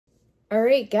All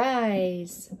right,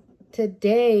 guys.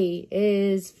 Today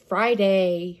is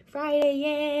Friday.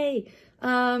 Yay!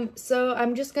 So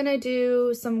I'm just gonna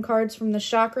do some cards from the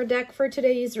chakra deck for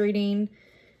today's reading.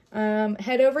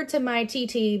 Head over to my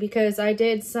TT because I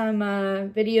did some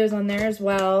videos on there as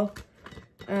well.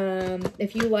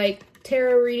 If you like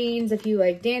tarot readings, if you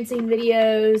like dancing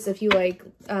videos, if you like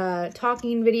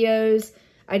talking videos,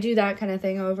 I do that kind of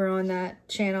thing over on that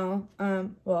channel.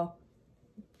 Well,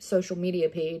 social media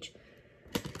page.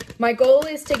 My goal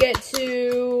is to get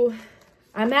to,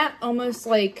 I'm at almost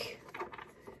like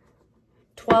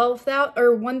 12,000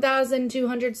 or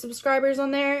 1,200 subscribers on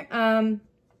there,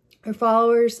 or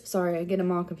followers. Sorry, I get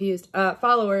them all confused.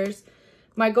 Followers.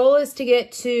 My goal is to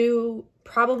get to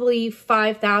probably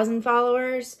 5,000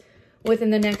 followers within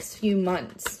the next few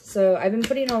months. So I've been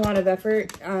putting a lot of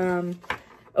effort,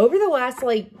 over the last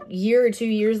like year or 2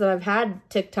 years that I've had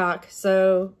TikTok.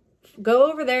 So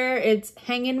go over there. It's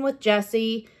Hanging with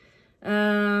Jessie.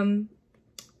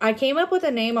 I came up with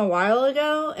a name a while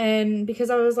ago, and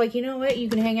because I was like, you know what, you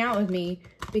can hang out with me,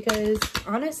 because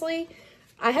honestly,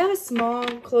 I have a small,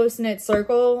 close-knit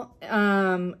circle,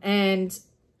 and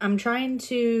I'm trying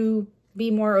to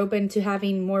be more open to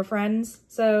having more friends,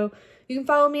 so you can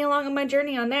follow me along on my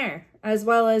journey on there, as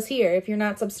well as here, if you're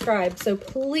not subscribed, so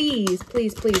please,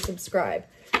 please, please subscribe.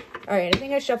 Alright, I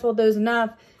think I shuffled those enough.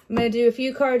 I'm going to do a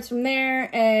few cards from there,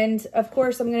 and of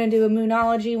course I'm going to do a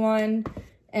Moonology one,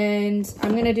 and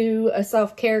I'm going to do a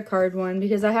self-care card one,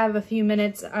 because I have a few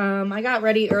minutes. I got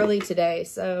ready early today,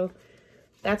 so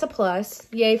that's a plus.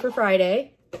 Yay for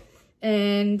Friday.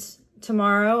 And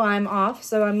tomorrow I'm off,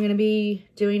 so I'm going to be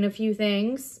doing a few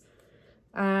things.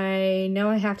 I know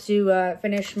I have to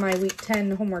finish my week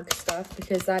 10 homework stuff,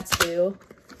 because that's due.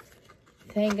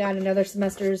 Thank God another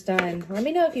semester is done. Let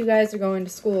me know if you guys are going to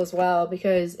school as well,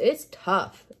 because it's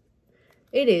tough.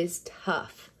 It is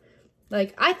tough.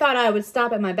 Like, I thought I would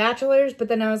stop at my bachelor's, but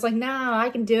then I was like, no, I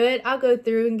can do it. I'll go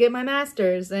through and get my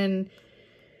master's. And,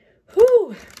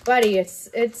 whew, buddy,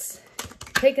 it's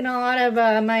taking a lot of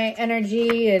my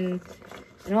energy and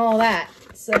all that.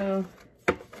 So,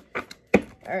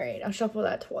 all right, I'll shuffle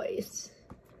that twice.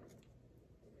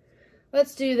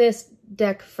 Let's do this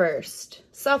deck first.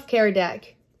 Self-care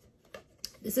deck.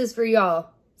 This is for y'all.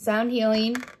 Sound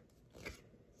healing.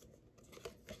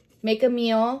 Make a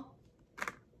meal.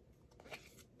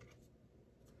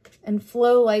 And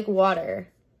flow like water.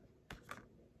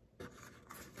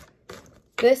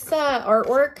 This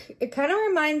artwork, it kind of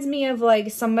reminds me of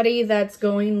like somebody that's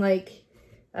going like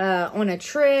on a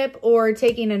trip or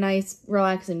taking a nice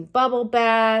relaxing bubble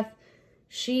bath.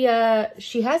 She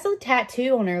has a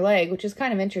tattoo on her leg, which is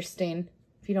kind of interesting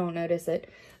if you don't notice it.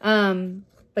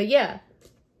 But yeah,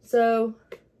 so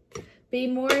be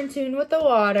more in tune with the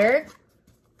water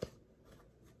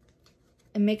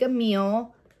and make a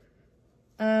meal.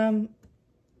 I've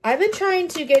been trying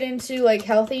to get into like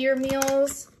healthier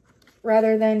meals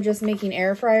rather than just making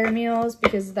air fryer meals,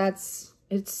 because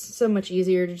it's so much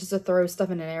easier to just throw stuff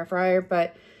in an air fryer.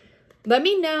 But let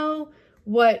me know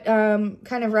what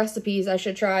kind of recipes I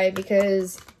should try,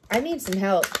 because I need some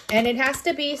help. And it has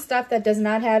to be stuff that does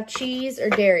not have cheese or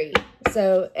dairy.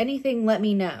 So anything, let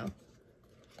me know.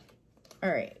 All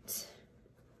right.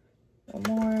 One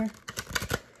more.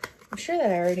 I'm sure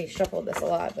that I already shuffled this a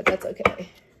lot, but that's okay.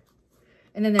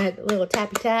 And then that little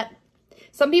tappy tap.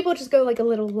 Some people just go like a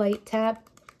little light tap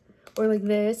or like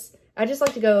this. I just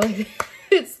like to go like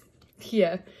this.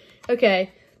 Yeah.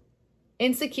 Okay.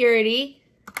 Insecurity.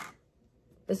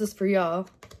 This is for y'all.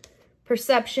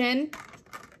 Perception.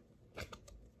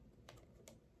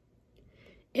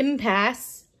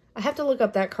 Impasse. I have to look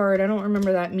up that card. I don't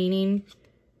remember that meaning.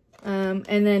 And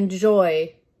then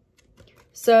joy.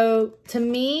 So to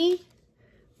me,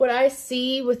 what I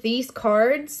see with these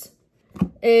cards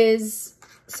is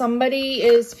somebody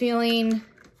is feeling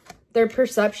their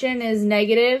perception is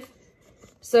negative.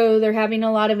 So they're having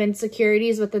a lot of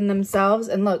insecurities within themselves.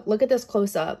 And look at this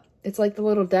close up. It's like the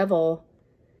little devil.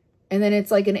 And then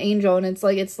it's like an angel, and it's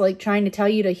like trying to tell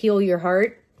you to heal your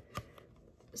heart.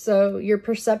 So your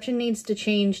perception needs to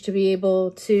change to be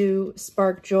able to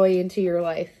spark joy into your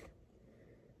life.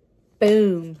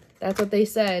 Boom. That's what they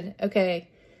said. Okay.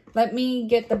 Let me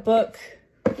get the book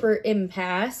for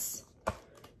impasse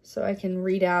so I can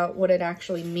read out what it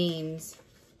actually means.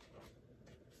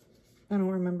 I don't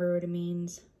remember what it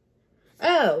means.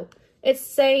 Oh, it's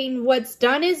saying what's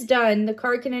done is done. The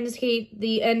card can indicate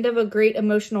the end of a great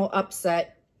emotional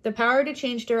upset. The power to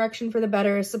change direction for the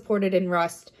better is supported in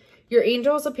rust. Your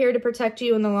angels appear to protect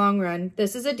you in the long run.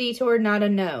 This is a detour, not a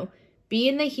no. Be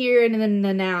in the here and in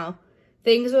the now.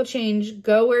 Things will change.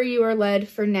 Go where you are led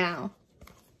for now.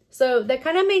 So that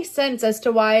kind of makes sense as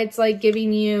to why it's like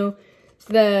giving you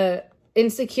the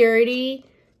insecurity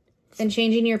and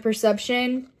changing your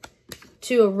perception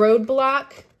to a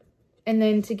roadblock and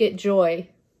then to get joy.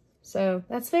 So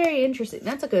that's very interesting.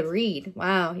 That's a good read.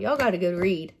 Wow, y'all got a good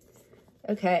read.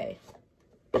 Okay.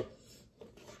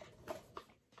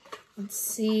 Let's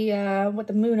see what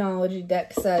the Moonology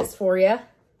deck says for you.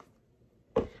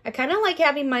 I kind of like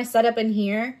having my setup in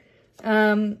here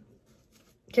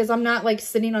because I'm not like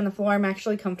sitting on the floor. I'm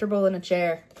actually comfortable in a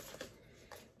chair.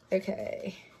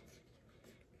 Okay.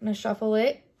 I'm going to shuffle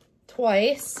it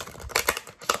twice.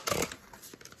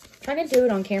 I'm trying to do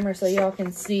it on camera so y'all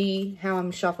can see how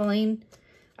I'm shuffling.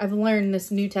 I've learned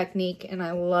this new technique and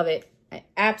I love it. I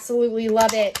absolutely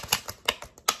love it.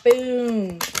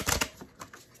 Boom.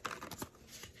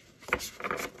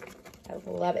 I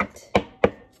love it.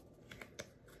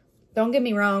 Don't get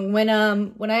me wrong. When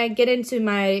I get into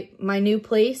my new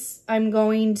place, I'm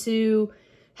going to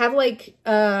have like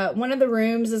one of the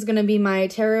rooms is going to be my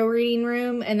tarot reading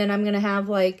room, and then I'm going to have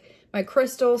like my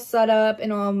crystals set up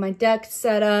and all of my decks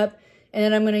set up, and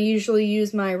then I'm going to usually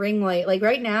use my ring light. Like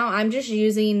right now, I'm just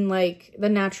using like the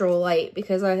natural light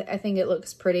because I think it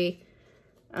looks pretty.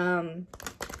 But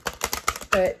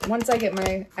once I get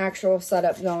my actual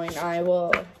setup going, I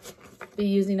will be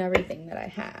using everything that I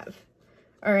have.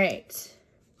 All right.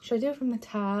 Should I do it from the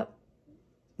top?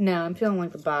 No, I'm feeling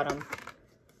like the bottom.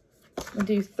 I'll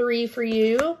do 3 for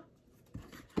you.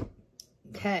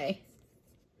 Okay.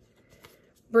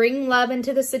 Bring love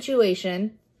into the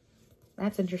situation.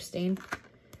 That's interesting.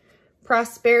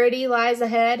 Prosperity lies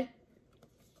ahead.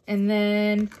 And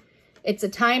then it's a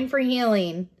time for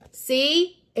healing.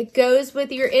 See? It goes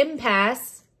with your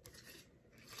impasse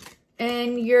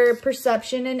and your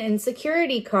perception and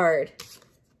insecurity card.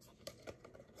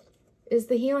 Is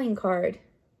the healing card.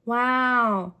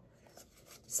 Wow.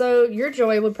 So your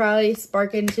joy would probably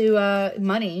spark into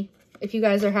money if you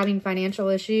guys are having financial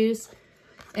issues,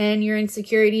 and your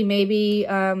insecurity may be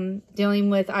dealing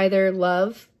with either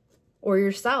love or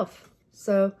yourself.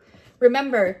 So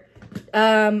remember,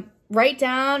 write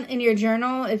down in your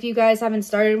journal, if you guys haven't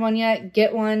started one yet,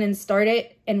 get one and start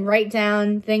it, and write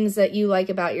down things that you like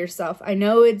about yourself. I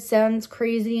know it sounds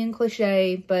crazy and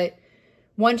cliche, but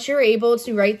once you're able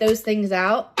to write those things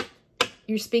out,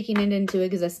 you're speaking it into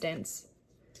existence.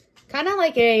 Kind of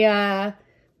like a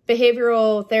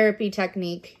behavioral therapy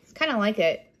technique. Kind of like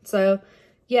it. So,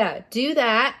 yeah, do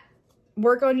that.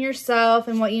 Work on yourself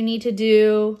and what you need to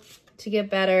do to get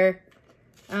better.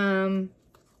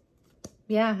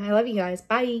 Yeah, I love you guys.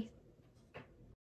 Bye.